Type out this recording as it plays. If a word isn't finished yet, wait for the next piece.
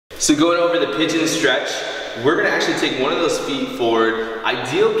So going over the pigeon stretch, we're gonna actually take one of those feet forward.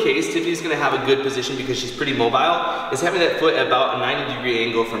 Ideal case, Tiffany's gonna have a good position because she's pretty mobile, is having that foot about a 90-degree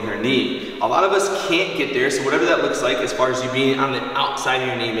angle from her knee. A lot of us can't get there, so whatever that looks like as far as you being on the outside of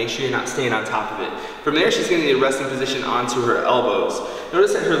your knee, make sure you're not staying on top of it. From there, she's gonna need a resting position onto her elbows.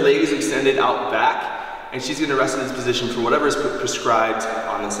 Notice that her leg is extended out back, and she's gonna rest in this position for whatever is prescribed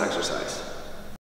on this exercise.